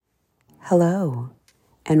Hello,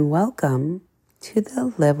 and welcome to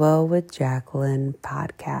the Live Well with Jacqueline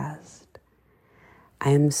podcast.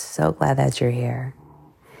 I am so glad that you're here.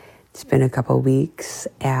 It's been a couple weeks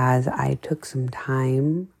as I took some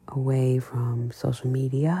time away from social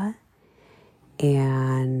media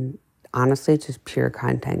and honestly, just pure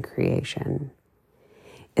content creation.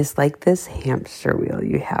 It's like this hamster wheel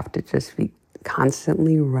you have to just be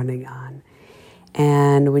constantly running on.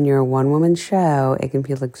 And when you're a one-woman show, it can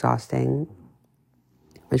feel exhausting,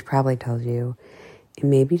 which probably tells you it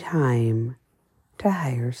may be time to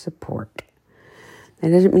hire support. That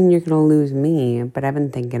doesn't mean you're going to lose me, but I've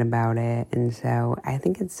been thinking about it. And so I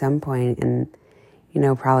think at some point in,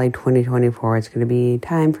 probably 2024, it's going to be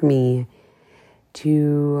time for me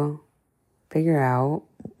to figure out,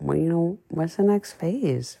 what's the next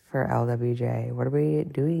phase for LWJ? What are we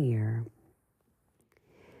doing here?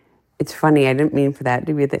 It's funny, I didn't mean for that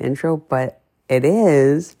to be the intro, but it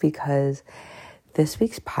is because this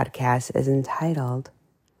week's podcast is entitled,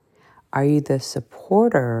 Are You the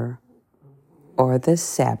Supporter or the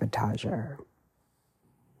Sabotager?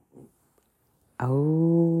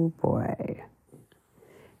 Oh boy.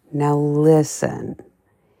 Now listen,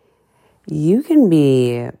 you can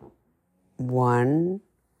be one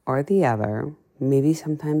or the other, maybe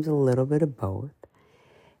sometimes a little bit of both.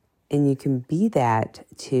 And you can be that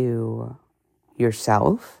to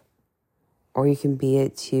yourself, or you can be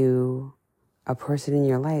it to a person in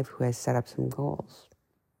your life who has set up some goals.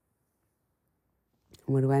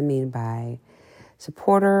 What do I mean by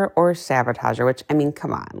supporter or sabotager? Which,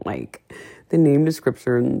 come on, the name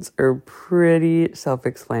descriptions are pretty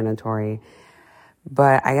self-explanatory.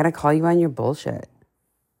 But I gotta call you on your bullshit.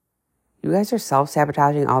 You guys are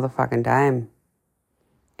self-sabotaging all the fucking time.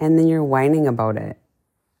 And then you're whining about it.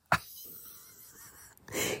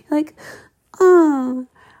 I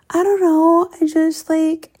don't know.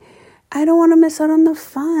 I don't want to miss out on the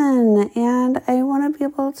fun. And I want to be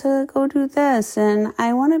able to go do this. And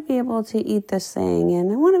I want to be able to eat this thing.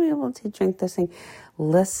 And I want to be able to drink this thing.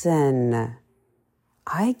 Listen,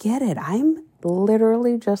 I get it. I'm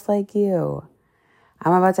literally just like you.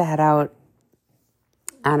 I'm about to head out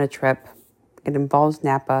on a trip. It involves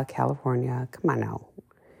Napa, California. Come on now.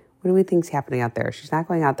 What do we think's happening out there? She's not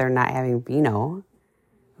going out there not having vino.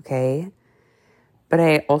 Okay? But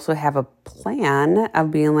I also have a plan of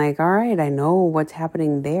being like, all right, I know what's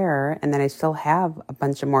happening there. And then I still have a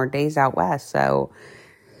bunch of more days out west. So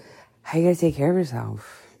how you got to take care of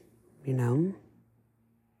yourself, I'm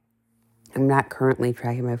not currently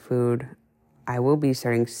tracking my food. I will be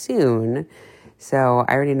starting soon. So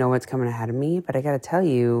I already know what's coming ahead of me. But I got to tell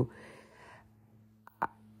you,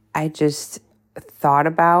 I just thought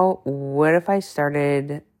about what if I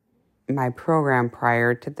started my program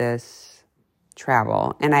prior to this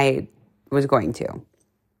travel, and I was going to.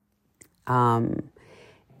 And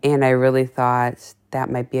I really thought that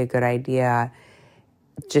might be a good idea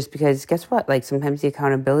just because guess what? Sometimes the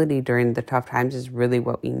accountability during the tough times is really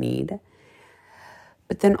what we need.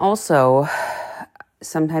 But then also,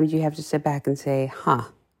 sometimes you have to sit back and say,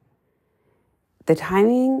 the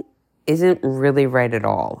timing isn't really right at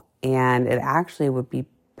all. And it actually would be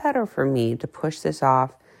better for me to push this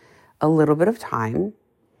off a little bit of time.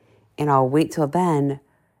 And I'll wait till then.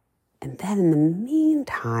 And then in the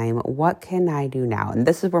meantime, what can I do now? And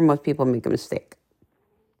this is where most people make a mistake.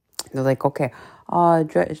 They're like, okay,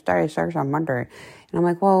 it starts on Monday. And I'm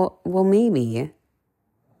like, well, maybe.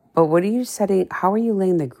 But what are you setting? How are you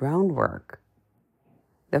laying the groundwork?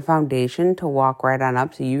 The foundation to walk right on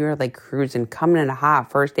up. So you're cruising, coming in hot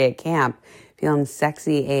first day at camp, feeling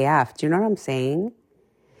sexy AF. Do you know what I'm saying?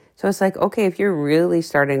 So it's okay, if you're really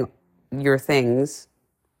starting your things,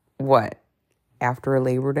 what? After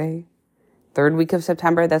Labor Day? Third week of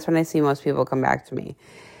September? That's when I see most people come back to me.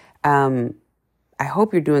 I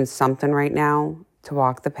hope you're doing something right now to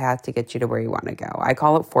walk the path to get you to where you want to go. I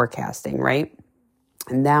call it forecasting, right?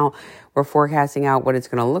 And now we're forecasting out what it's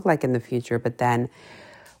going to look like in the future. But then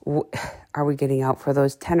are we getting out for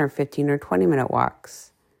those 10 or 15 or 20-minute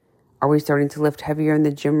walks? Are we starting to lift heavier in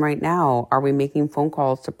the gym right now? Are we making phone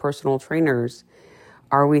calls to personal trainers?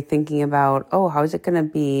 Are we thinking about, how is it going to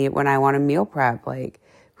be when I want to meal prep?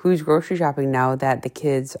 Who's grocery shopping now that the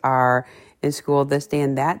kids are in school this day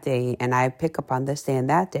and that day, and I pick up on this day and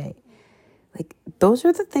that day? Those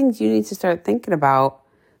are the things you need to start thinking about.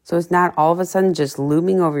 So it's not all of a sudden just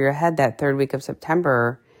looming over your head that third week of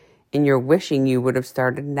September, and you're wishing you would have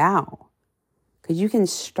started now. Because you can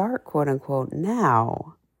start, quote unquote,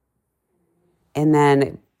 now. And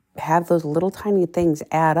then have those little tiny things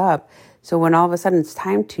add up. So when all of a sudden it's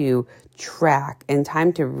time to track and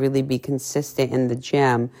time to really be consistent in the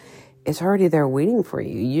gym, It's already there waiting for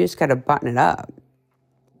you. You just got to button it up.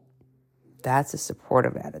 That's a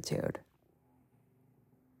supportive attitude.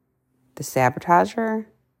 The sabotager?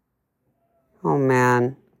 Oh,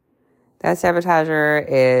 man. That sabotager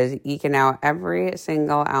is eking out every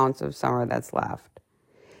single ounce of summer that's left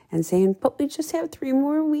and saying, but we just have 3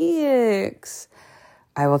 more weeks.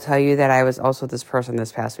 I will tell you that I was also this person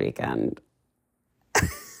this past weekend.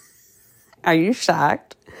 Are you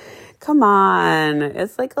shocked? Come on.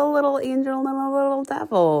 It's like a little angel and a little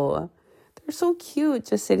devil. They're so cute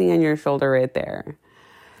just sitting on your shoulder right there.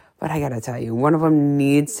 But I got to tell you, one of them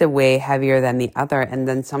needs to weigh heavier than the other. And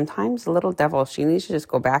then sometimes the little devil, she needs to just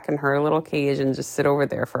go back in her little cage and just sit over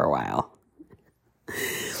there for a while.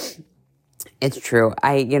 It's true.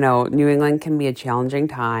 New England can be a challenging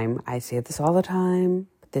time. I say this all the time.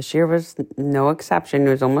 But this year was no exception.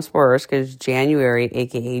 It was almost worse because January,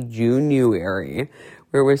 aka June-uary,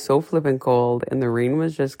 where it was so flippin' cold and the rain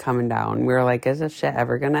was just coming down. We were like, is this shit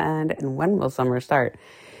ever going to end? And when will summer start?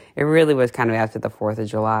 It really was kind of after the 4th of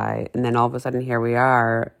July. And then all of a sudden, here we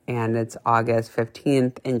are, and it's August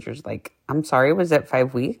 15th, and you're just like, I'm sorry, was it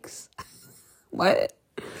 5 weeks? What?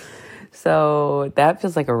 So that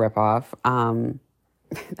feels like a ripoff.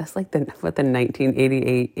 That's like what the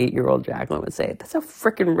 1988 8-year-old Jacqueline would say. That's a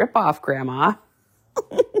freaking ripoff, Grandma.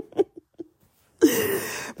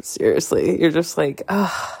 But seriously, you're just like,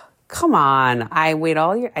 oh, come on. I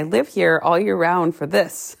live here all year round for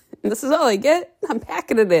this. And this is all I get. I'm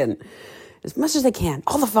packing it in as much as I can.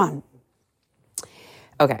 All the fun.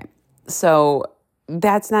 Okay. So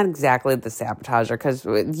that's not exactly the sabotager because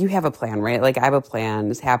you have a plan, right? Like I have a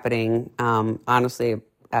plan. It's happening, honestly,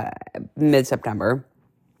 mid-September,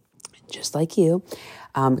 just like you,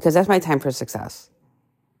 because that's my time for success.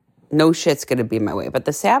 No shit's going to be my way. But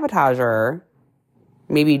the sabotager,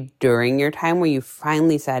 maybe during your time where you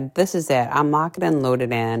finally said, this is it. I'm locking and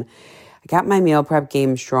loaded in. I got my meal prep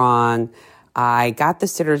game strong. I got the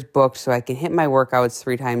sitters booked so I can hit my workouts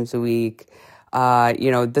 3 times a week.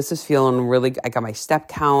 This is feeling really, I got my step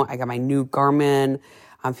count. I got my new Garmin.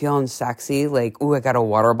 I'm feeling sexy. Like, ooh, I got a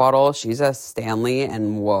water bottle. She's a Stanley.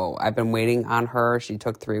 And whoa, I've been waiting on her. She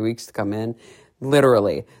took 3 weeks to come in.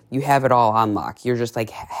 Literally, you have it all on lock. You're just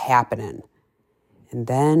like happening. And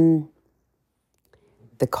then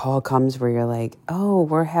the call comes where you're like, oh,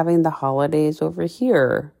 we're having the holidays over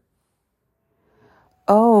here.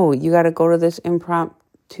 Oh, you got to go to this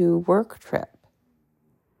impromptu work trip.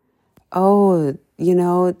 Oh,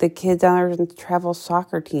 the kids are in travel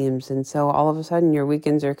soccer teams. And so all of a sudden your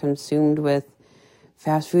weekends are consumed with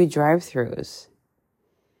fast food drive-thrus.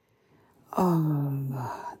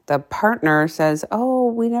 Oh, the partner says,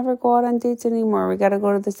 oh, we never go out on dates anymore. We got to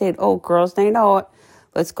go to this date. Oh, girls' night out.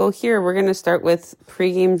 Let's go here. We're going to start with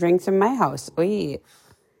pregame drinks in my house. Wait.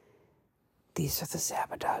 These are the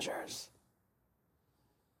sabotagers.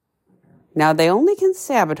 Now, they only can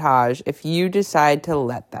sabotage if you decide to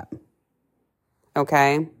let them.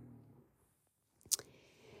 Okay?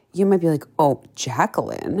 You might be like, oh,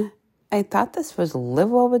 Jacqueline? I thought this was live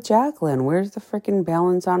well with Jacqueline. Where's the freaking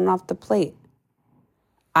balance on and off the plate?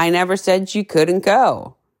 I never said you couldn't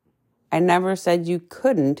go. I never said you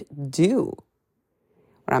couldn't do.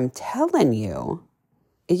 What I'm telling you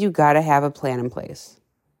is you got to have a plan in place.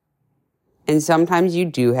 And sometimes you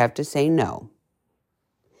do have to say no.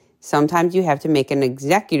 Sometimes you have to make an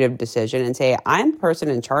executive decision and say, I'm the person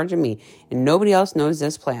in charge of me and nobody else knows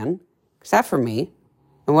this plan except for me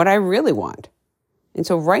and what I really want. And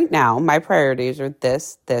so right now, my priorities are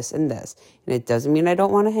this, this, and this. And it doesn't mean I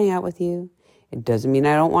don't want to hang out with you. It doesn't mean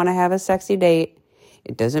I don't want to have a sexy date.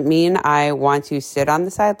 It doesn't mean I want to sit on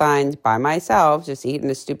the sidelines by myself just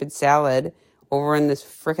eating a stupid salad over in this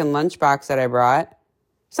freaking lunchbox that I brought.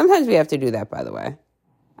 Sometimes we have to do that, by the way.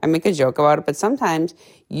 I make a joke about it, but sometimes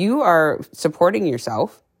you are supporting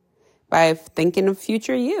yourself by thinking of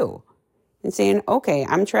future you and saying, okay,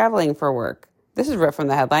 I'm traveling for work. This is ripped from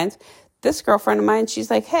the headlines. This girlfriend of mine, she's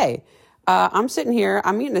like, hey, I'm sitting here.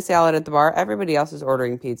 I'm eating a salad at the bar. Everybody else is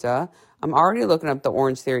ordering pizza. I'm already looking up the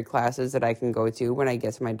Orange Theory classes that I can go to when I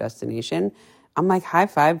get to my destination. I'm like, high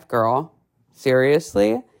five, girl.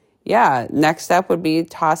 Seriously? Yeah. Next step would be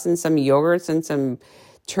tossing some yogurts and some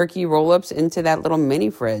turkey roll-ups into that little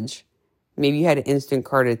mini fridge. Maybe you had an instant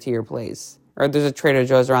carted to your place. Or there's a Trader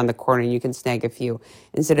Joe's around the corner and you can snag a few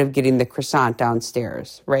instead of getting the croissant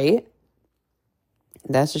downstairs, right?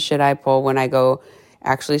 That's the shit I pull when I go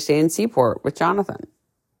actually stay in Seaport with Jonathan.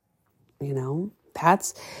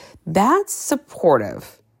 That's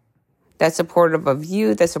supportive. That's supportive of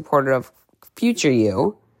you. That's supportive of future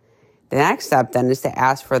you. The next step then is to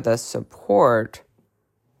ask for the support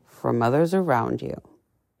from others around you.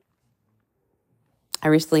 I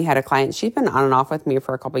recently had a client. She's been on and off with me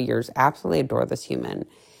for a couple of years. Absolutely adore this human.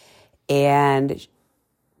 And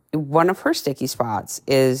one of her sticky spots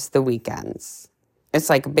is the weekends. It's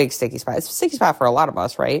like a big sticky spot. It's a sticky spot for a lot of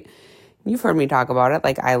us, right? You've heard me talk about it.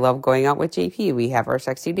 Like, I love going out with JP. We have our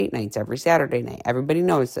sexy date nights every Saturday night. Everybody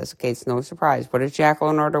knows this. Okay, it's no surprise. What does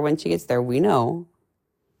Jacqueline order when she gets there? We know.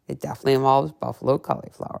 It definitely involves buffalo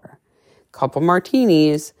cauliflower. Couple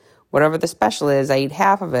martinis, whatever the special is, I eat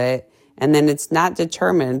half of it. And then it's not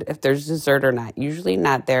determined if there's dessert or not. Usually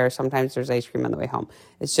not there. Sometimes there's ice cream on the way home.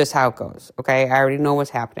 It's just how it goes, okay? I already know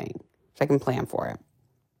what's happening, so I can plan for it.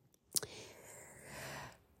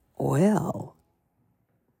 Well,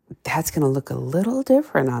 that's going to look a little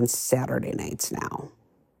different on Saturday nights now.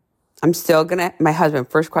 I'm still going to, my husband,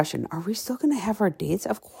 first question, are we still going to have our dates?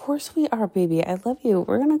 Of course we are, baby. I love you.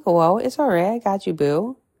 We're going to go out. It's all right. I got you,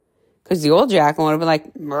 boo. Because the old Jacqueline would have been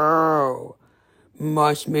like, no,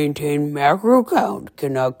 must maintain macro count,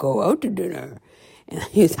 cannot go out to dinner.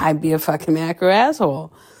 And I'd be a fucking macro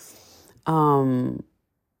asshole.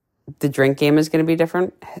 The drink game is going to be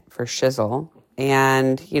different for shizzle.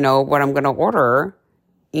 And, what I'm going to order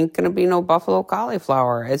ain't going to be no buffalo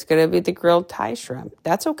cauliflower. It's going to be the grilled Thai shrimp.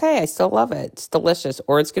 That's okay. I still love it. It's delicious.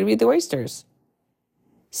 Or it's going to be the oysters.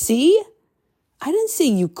 See? I didn't say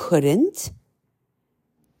you couldn't.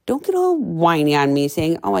 Don't get all whiny on me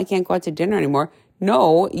saying, oh, I can't go out to dinner anymore.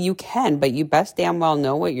 No, you can, but you best damn well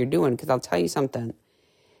know what you're doing, because I'll tell you something.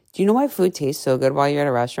 Do you know why food tastes so good while you're at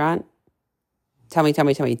a restaurant? Tell me.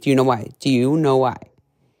 Do you know why?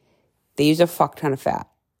 They use a fuck ton of fat.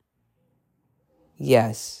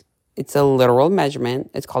 Yes, it's a literal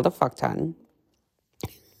measurement. It's called a fuck ton.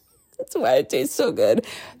 That's why it tastes so good.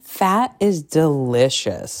 Fat is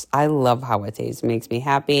delicious. I love how it tastes. It makes me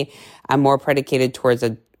happy. I'm more predicated towards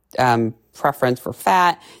a preference for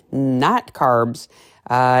fat, not carbs.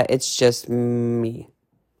 It's just me.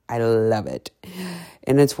 I love it.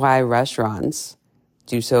 And it's why restaurants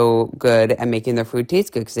do so good at making their food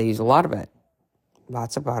taste good, because they use a lot of it.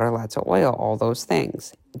 Lots of butter, lots of oil, all those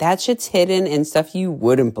things. That shit's hidden in stuff you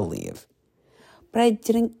wouldn't believe. But I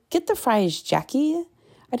didn't get the fries, Jackie.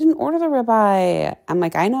 I didn't order the ribeye. I'm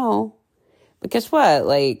like, I know. But guess what?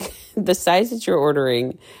 Like, the size that you're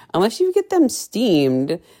ordering, unless you get them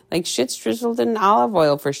steamed, like shit's drizzled in olive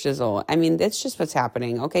oil for shizzle. I mean, that's just what's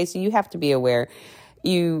happening. Okay, so you have to be aware.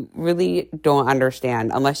 You really don't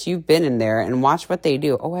understand unless you've been in there and watched what they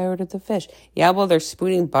do. Oh, I ordered the fish. Yeah, well, they're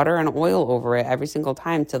spooning butter and oil over it every single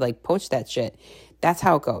time to like poach that shit. That's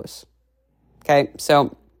how it goes. Okay,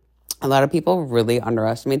 so a lot of people really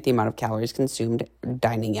underestimate the amount of calories consumed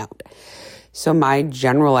dining out. So my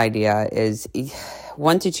general idea is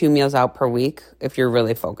 1 to 2 meals out per week if you're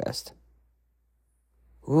really focused.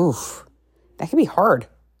 Oof, that can be hard.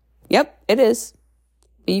 Yep, it is.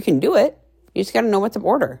 But you can do it. You just got to know what to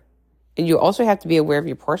order. And you also have to be aware of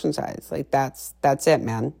your portion size. Like, that's it,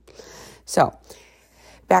 man. So,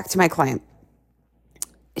 back to my client.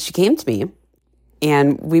 She came to me,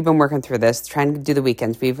 and we've been working through this, trying to do the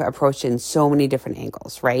weekends. We've approached it in so many different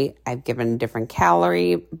angles, right? I've given different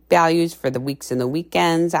calorie values for the weeks and the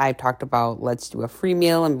weekends. I've talked about let's do a free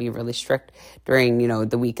meal and be really strict during,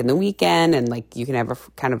 the week and the weekend. And, like, you can have a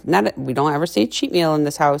kind of, we don't ever say cheat meal in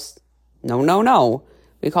this house. No.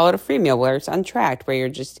 We call it a free meal where it's untracked, where you're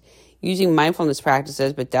just using mindfulness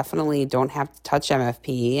practices, but definitely don't have to touch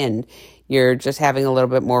MFP, and you're just having a little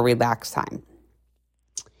bit more relaxed time.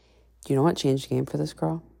 Do you know what changed the game for this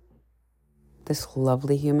girl? This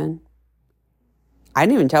lovely human? I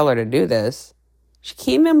didn't even tell her to do this. She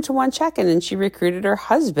came in to one check-in and she recruited her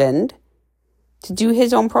husband to do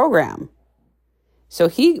his own program. So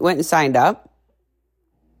he went and signed up.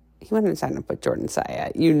 He went and signed up with Jordan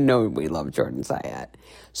Syatt. You know we love Jordan Syatt.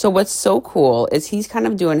 So what's so cool is he's kind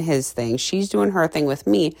of doing his thing. She's doing her thing with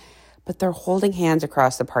me, but they're holding hands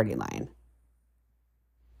across the party line.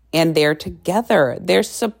 And they're together. They're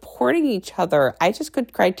supporting each other. I just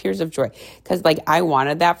could cry tears of joy because, like, I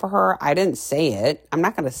wanted that for her. I didn't say it. I'm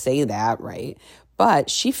not going to say that, right? But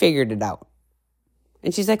she figured it out.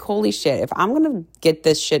 And she's like, holy shit, if I'm going to get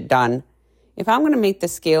this shit done, if I'm going to make the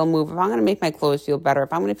scale move, if I'm going to make my clothes feel better,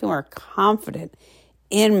 if I'm going to feel more confident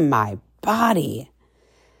in my body,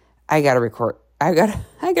 I got to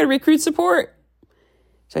recruit support.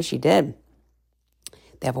 So she did.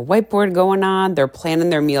 They have a whiteboard going on. They're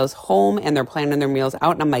planning their meals home and they're planning their meals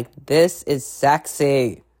out. And I'm like, this is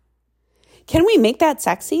sexy. Can we make that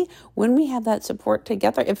sexy? When we have that support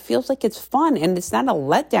together, it feels like it's fun and it's not a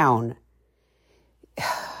letdown.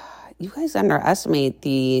 You guys underestimate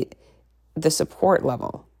the support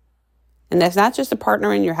level. And that's not just a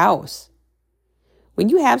partner in your house. When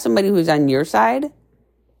you have somebody who's on your side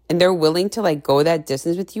and they're willing to like go that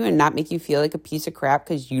distance with you and not make you feel like a piece of crap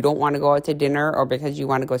because you don't want to go out to dinner or because you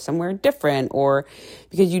want to go somewhere different or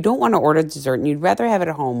because you don't want to order dessert and you'd rather have it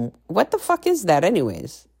at home. What the fuck is that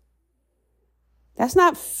anyways? That's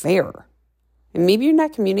not fair. And maybe you're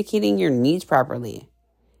not communicating your needs properly.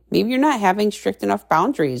 Maybe you're not having strict enough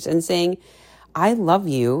boundaries and saying, I love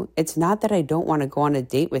you. It's not that I don't want to go on a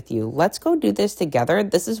date with you. Let's go do this together.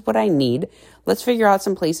 This is what I need. Let's figure out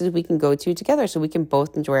some places we can go to together so we can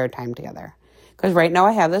both enjoy our time together. Because right now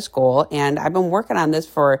I have this goal and I've been working on this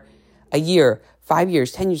for a year, 5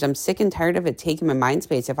 years, 10 years. I'm sick and tired of it taking my mind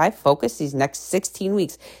space. If I focus these next 16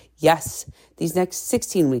 weeks, yes, these next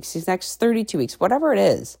 16 weeks, these next 32 weeks, whatever it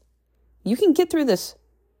is, you can get through this.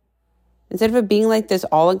 Instead of it being like this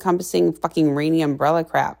all-encompassing fucking rainy umbrella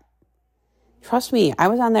crap. Trust me, I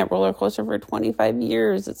was on that roller coaster for 25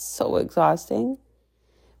 years. It's so exhausting.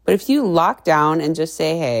 But if you lock down and just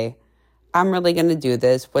say, hey, I'm really going to do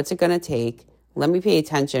this. What's it going to take? Let me pay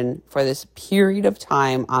attention for this period of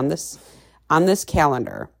time on this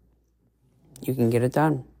calendar. You can get it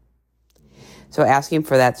done. So asking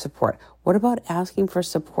for that support. What about asking for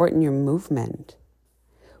support in your movement?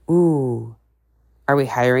 Ooh, are we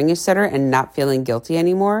hiring a sitter and not feeling guilty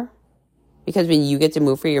anymore? Because when you get to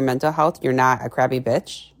move for your mental health, you're not a crappy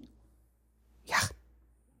bitch? Yeah.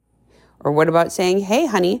 Or what about saying, hey,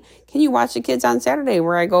 honey, can you watch the kids on Saturday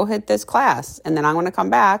where I go hit this class? And then I'm going to come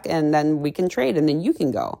back and then we can trade and then you can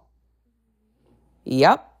go.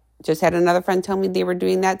 Yep. Just had another friend tell me they were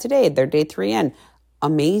doing that today. They're day 3 in.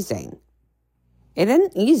 Amazing. It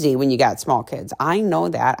isn't easy when you got small kids. I know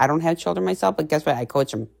that. I don't have children myself, but guess what? I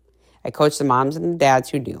coach them. I coach the moms and the dads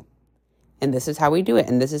who do. And this is how we do it.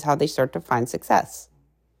 And this is how they start to find success.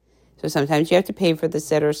 So sometimes you have to pay for the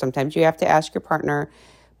sitter. Sometimes you have to ask your partner.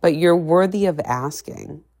 But you're worthy of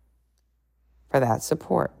asking for that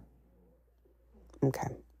support. Okay.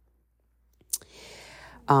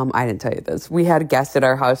 I didn't tell you this. We had a guest at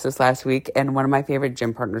our house this last week. And one of my favorite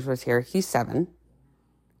gym partners was here. He's 7.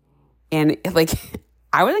 And like,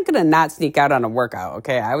 I wasn't going to not sneak out on a workout,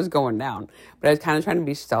 okay? I was going down. But I was kind of trying to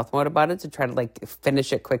be stealth mode about it to try to like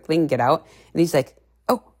finish it quickly and get out. And he's like,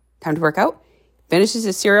 oh, time to work out. Finishes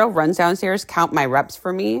his cereal, runs downstairs, count my reps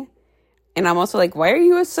for me. And I'm also like, why are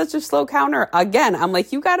you such a slow counter? Again, I'm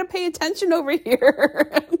like, you got to pay attention over here.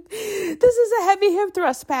 This is a heavy hip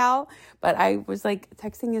thrust, pal. But I was like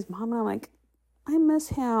texting his mom and I'm like, I miss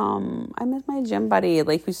him. I miss my gym buddy,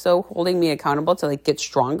 like who's so holding me accountable to like get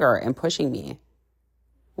stronger and pushing me.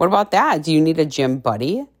 What about that? Do you need a gym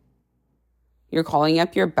buddy? You're calling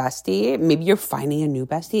up your bestie. Maybe you're finding a new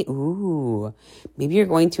bestie. Ooh, maybe you're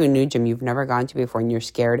going to a new gym you've never gone to before and you're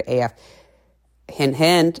scared AF. Hint,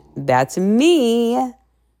 hint, that's me. I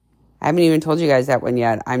haven't even told you guys that one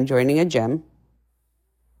yet. I'm joining a gym.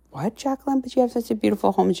 What, Jacqueline? But you have such a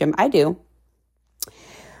beautiful home gym. I do.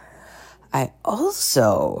 I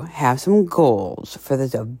also have some goals for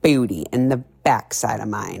the booty and the backside of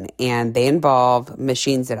mine. And they involve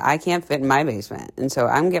machines that I can't fit in my basement. And so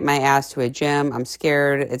I'm getting my ass to a gym. I'm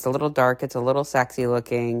scared. It's a little dark. It's a little sexy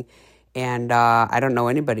looking. And I don't know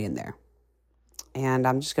anybody in there. And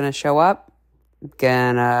I'm just going to show up.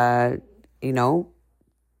 Gonna,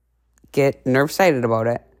 get nerve-sighted about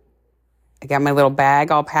it. I got my little bag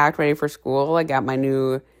all packed, ready for school. I got my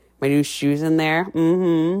new shoes in there.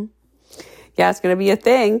 Mm-hmm. Yeah, it's going to be a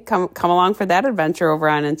thing. Come along for that adventure over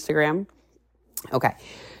on Instagram. Okay.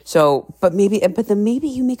 So, but then maybe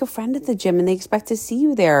you make a friend at the gym and they expect to see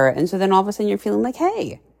you there. And so then all of a sudden you're feeling like,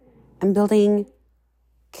 hey, I'm building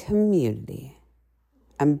community.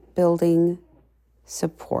 I'm building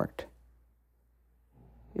support.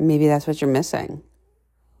 Maybe that's what you're missing.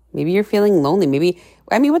 Maybe you're feeling lonely.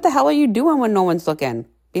 What the hell are you doing when no one's looking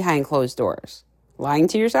behind closed doors? Lying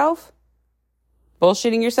to yourself?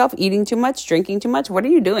 Bullshitting yourself? Eating too much? Drinking too much? What are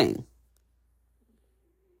you doing?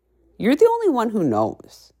 You're the only one who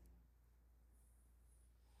knows.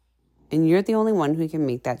 And you're the only one who can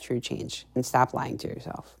make that true change and stop lying to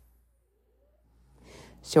yourself.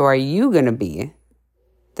 So are you going to be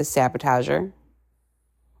the sabotager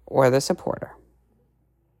or the supporter?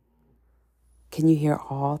 Can you hear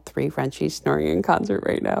all 3 Frenchies snoring in concert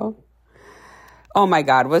right now? Oh my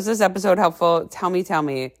God, was this episode helpful? Tell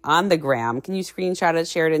me on the gram. Can you screenshot it,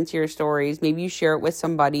 share it into your stories? Maybe you share it with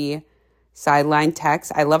somebody. Sideline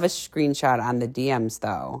text. I love a screenshot on the DMs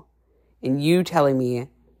though. And you telling me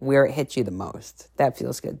where it hit you the most. That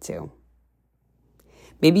feels good too.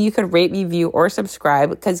 Maybe you could rate, review, or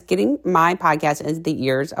subscribe because getting my podcast into the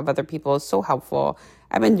ears of other people is so helpful.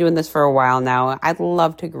 I've been doing this for a while now. I'd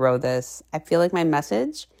love to grow this. I feel like my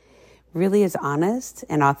message really is honest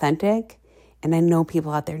and authentic, and I know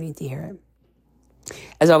people out there need to hear it.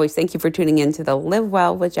 As always, thank you for tuning in to the Live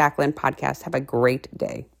Well with Jacqueline podcast. Have a great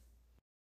day.